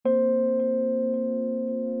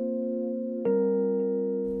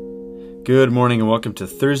Good morning and welcome to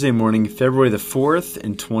Thursday morning, February the 4th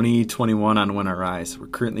in 2021 on When I Rise. We're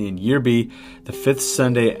currently in Year B, the fifth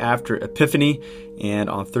Sunday after Epiphany,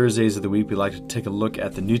 and on Thursdays of the week we like to take a look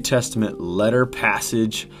at the New Testament letter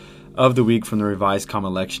passage of the week from the Revised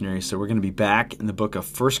Common Lectionary. So we're going to be back in the book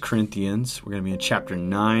of 1 Corinthians. We're going to be in chapter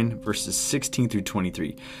 9, verses 16 through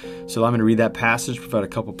 23. So I'm going to read that passage, provide a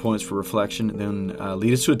couple points for reflection, and then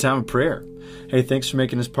lead us to a time of prayer. Hey, thanks for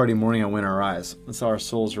making this party morning on When I Rise. Let's all our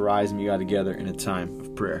souls rise and be God together in a time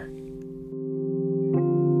of prayer.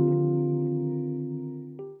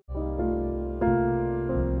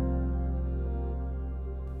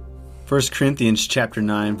 First Corinthians chapter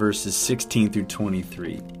 9, verses 16 through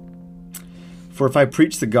 23. For if I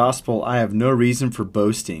preach the gospel, I have no reason for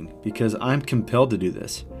boasting, because I'm compelled to do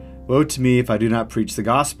this. Woe to me if I do not preach the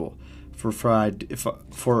gospel. For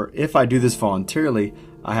if I do this voluntarily,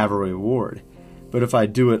 I have a reward. But if I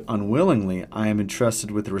do it unwillingly, I am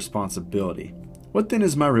entrusted with the responsibility. What then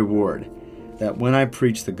is my reward? That when I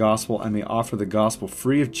preach the gospel, I may offer the gospel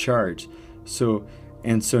free of charge, so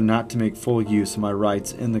not to make full use of my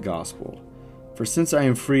rights in the gospel. For since I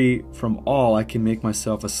am free from all, I can make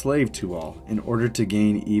myself a slave to all, in order to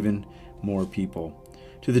gain even more people.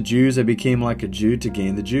 To the Jews I became like a Jew to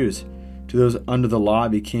gain the Jews. To those under the law I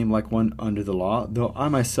became like one under the law, though I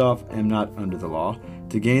myself am not under the law,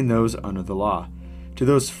 to gain those under the law. To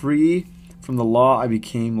those free from the law I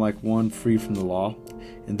became like one free from the law,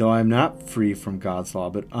 and though I am not free from God's law,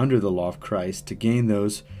 but under the law of Christ, to gain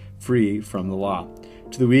those free from the law.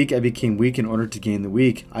 To the weak I became weak in order to gain the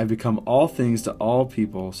weak. I have become all things to all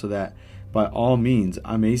people, so that by all means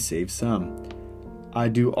I may save some. I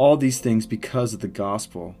do all these things because of the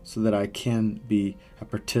gospel, so that I can be a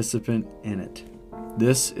participant in it.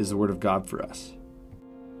 This is the word of God for us.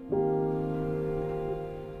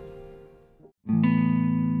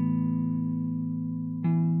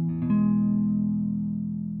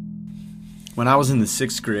 When I was in the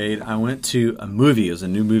 6th grade, I went to a movie. It was a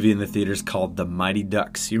new movie in the theaters called The Mighty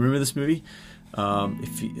Ducks. You remember this movie?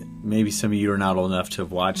 Maybe some of you are not old enough to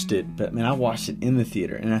have watched it, but man, I watched it in the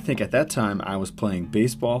theater. And I think at that time I was playing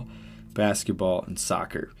baseball, basketball, and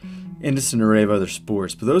soccer, and just an array of other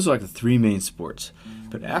sports. But those are like the three main sports.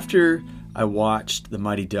 But after I watched The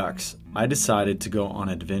Mighty Ducks, I decided to go on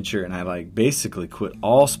an adventure, and I basically quit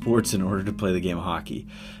all sports in order to play the game of hockey.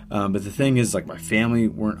 But the thing is, my family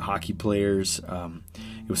weren't hockey players.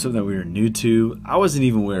 It was something that we were new to. I wasn't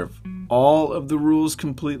even aware of all of the rules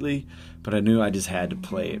completely, but I knew I just had to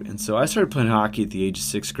play it. And so I started playing hockey at the age of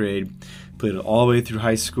 6th grade, played it all the way through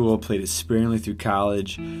high school, played it sparingly through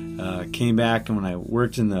college, came back, and when I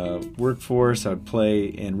worked in the workforce, I would play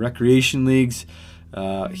in recreation leagues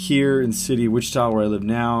here in the city of Wichita, where I live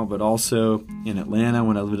now, but also in Atlanta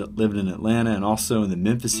when I lived in Atlanta, and also in the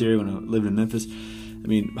Memphis area when I lived in Memphis. I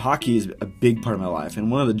mean, hockey is a big part of my life, and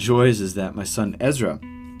one of the joys is that my son Ezra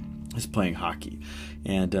is playing hockey,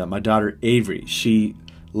 and my daughter Avery, she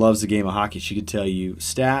loves the game of hockey. She could tell you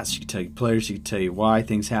stats, she could tell you players, she could tell you why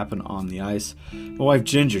things happen on the ice. My wife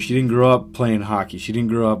Ginger, she didn't grow up playing hockey. She didn't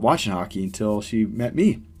grow up watching hockey until she met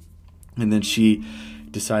me, and then she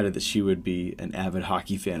decided that she would be an avid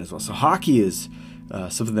hockey fan as well. So hockey is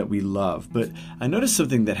something that we love. But I noticed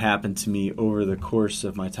something that happened to me over the course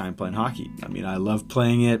of my time playing hockey. I mean, I loved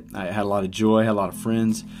playing it. I had a lot of joy, had a lot of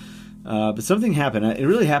friends. But something happened. It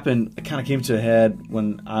really happened, it kind of came to a head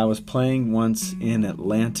when I was playing once in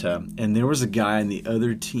Atlanta, and there was a guy on the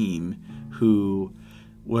other team who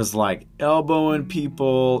was elbowing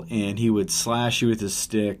people, and he would slash you with his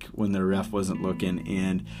stick when the ref wasn't looking.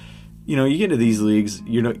 And you get into these leagues,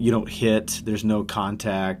 you don't hit. There's no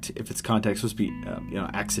contact. If it's contact, it's supposed to be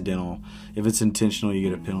accidental. If it's intentional, you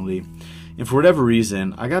get a penalty. And for whatever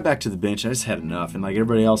reason, I got back to the bench. And I just had enough. And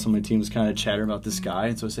everybody else on my team was kind of chattering about this guy.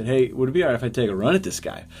 And so I said, "Hey, would it be all right if I take a run at this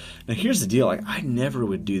guy?" Now here's the deal: I never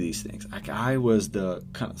would do these things. I was the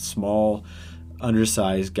kind of small,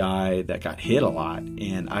 undersized guy that got hit a lot,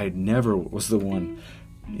 and I never was the one,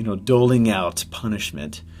 doling out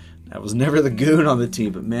punishment. I was never the goon on the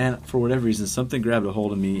team, but man, for whatever reason, something grabbed a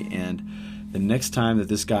hold of me, and the next time that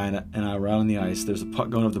this guy and I were out on the ice, there's a puck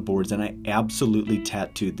going up the boards, and I absolutely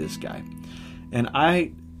tattooed this guy. And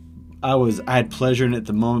I had pleasure in it at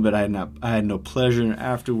the moment, but I had no pleasure in it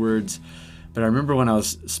afterwards. But I remember when I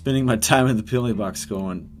was spending my time in the penalty box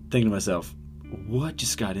thinking to myself, what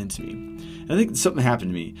just got into me? And I think something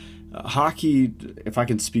happened to me. Hockey, if I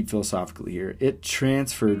can speak philosophically here, it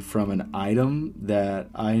transferred from an item that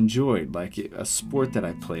I enjoyed, like a sport that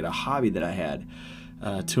I played, a hobby that I had,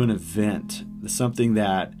 to an event, something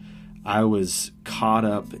that I was caught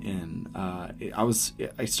up in,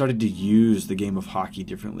 I started to use the game of hockey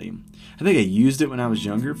differently. I think I used it when I was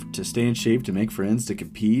younger to stay in shape, to make friends, to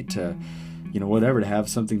compete, to, whatever, to have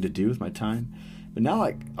something to do with my time. But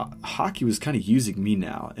now, hockey was kind of using me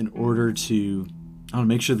now in order to,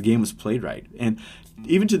 make sure the game was played right. And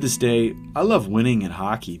even to this day, I love winning in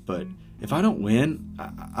hockey, but if I don't win,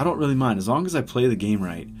 I don't really mind. As long as I play the game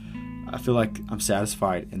right, I feel like I'm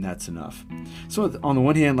satisfied, and that's enough. So on the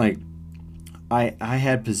one hand, I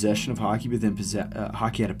had possession of hockey, but then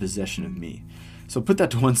hockey had a possession of me. So put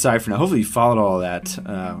that to one side for now. Hopefully you followed all that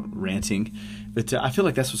ranting. But I feel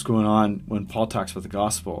like that's what's going on when Paul talks about the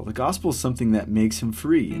gospel. The gospel is something that makes him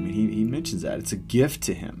free. I mean, he mentions that. It's a gift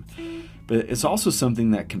to him. But it's also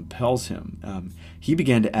something that compels him. He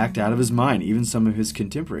began to act out of his mind. Even some of his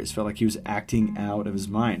contemporaries felt like he was acting out of his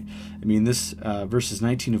mind. I mean, this verses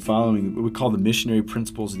 19 and following, what we call the missionary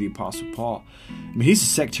principles of the Apostle Paul. I mean, he's a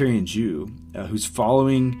sectarian Jew who's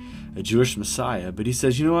following a Jewish Messiah, but he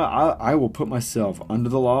says, you know what, I will put myself under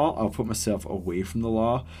the law. I'll put myself away from the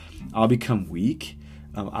law. I'll become weak.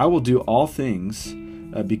 I will do all things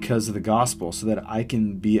because of the gospel so that I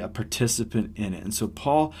can be a participant in it. And so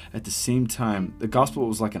Paul, at the same time, the gospel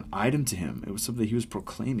was like an item to him. It was something he was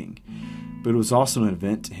proclaiming, but it was also an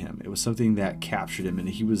event to him. It was something that captured him, and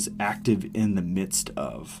he was active in the midst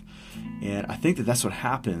of. And I think that that's what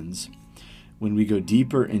happens when we go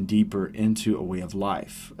deeper and deeper into a way of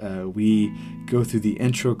life. We go through the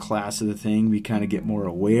intro class of the thing. We kind of get more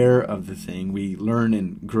aware of the thing. We learn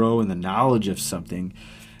and grow in the knowledge of something.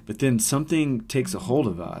 But then something takes a hold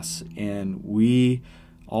of us, and we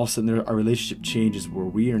all of a sudden our relationship changes where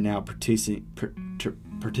we are now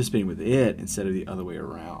participating with it instead of the other way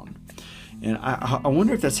around. And I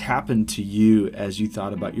wonder if that's happened to you as you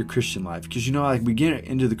thought about your Christian life. Because, we get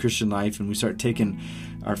into the Christian life and we start taking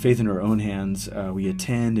our faith in our own hands. We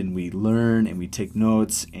attend and we learn and we take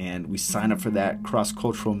notes and we sign up for that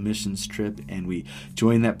cross-cultural missions trip and we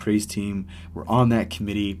join that praise team. We're on that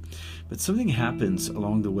committee. But something happens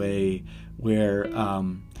along the way where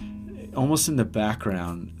almost in the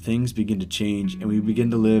background, things begin to change and we begin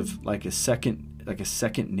to live like a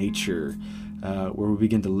second nature, where we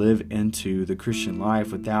begin to live into the Christian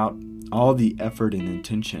life without all the effort and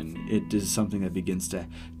intention. It is something that begins to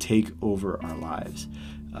take over our lives.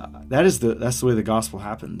 That's the way the gospel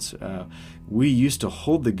happens. We used to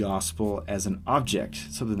hold the gospel as an object,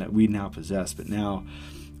 something that we now possess, but now,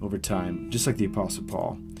 over time, just like the Apostle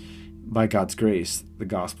Paul, by God's grace, the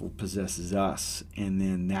gospel possesses us, and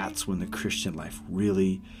then that's when the Christian life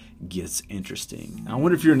really gets interesting. I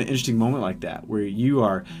wonder if you're in an interesting moment like that, where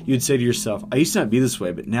you'd say to yourself, I used to not be this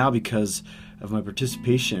way, but now because of my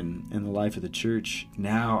participation in the life of the church,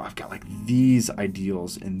 now I've got these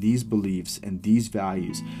ideals and these beliefs and these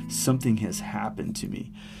values. Something has happened to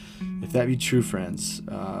me. If that be true, friends,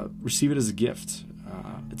 receive it as a gift.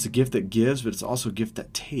 It's a gift that gives, but it's also a gift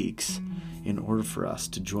that takes in order for us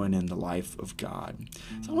to join in the life of God.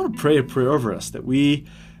 So I want to pray a prayer over us that we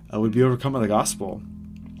would be overcome by the gospel,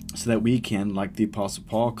 so that we can, like the Apostle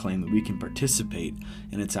Paul claimed, that we can participate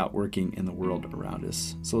in its outworking in the world around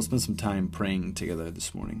us. So let's spend some time praying together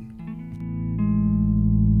this morning.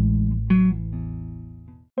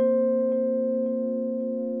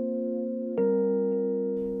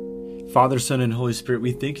 Father, Son, and Holy Spirit,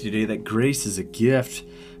 we thank you today that grace is a gift,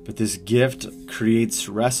 but this gift creates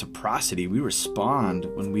reciprocity. We respond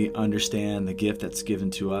when we understand the gift that's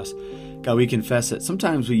given to us. God, we confess that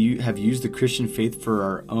sometimes we have used the Christian faith for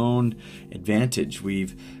our own advantage.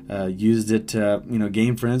 We've used it to,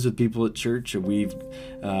 gain friends with people at church, or we've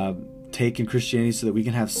taken Christianity so that we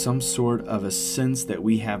can have some sort of a sense that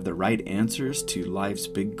we have the right answers to life's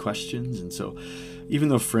big questions. And so even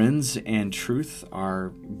though friends and truth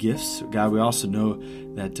are gifts, God, we also know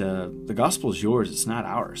that the gospel is yours. It's not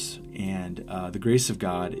ours. And the grace of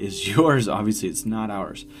God is yours. Obviously, it's not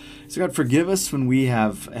ours. So God, forgive us when we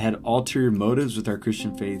have had ulterior motives with our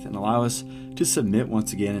Christian faith, and allow us to submit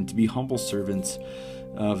once again and to be humble servants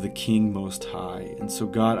of the King Most High. And so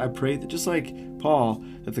God, I pray that just like Paul,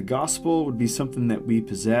 that the gospel would be something that we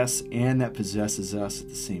possess and that possesses us at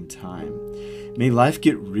the same time. May life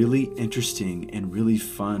get really interesting and really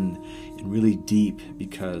fun and really deep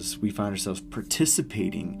because we find ourselves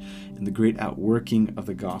participating in the great outworking of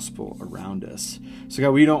the gospel around us. So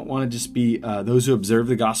God, we don't want to just be those who observe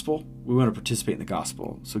the gospel. We want to participate in the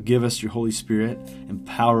gospel. So give us your Holy Spirit,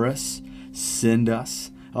 empower us, send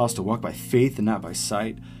us, allow us to walk by faith and not by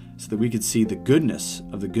sight, so that we could see the goodness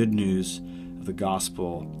of the good news of the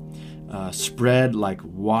gospel spread like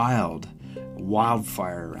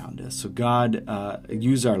wildfire around us. So God,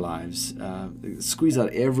 use our lives. Squeeze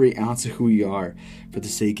out every ounce of who we are for the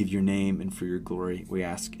sake of your name and for your glory. We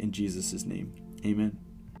ask in Jesus' name. Amen.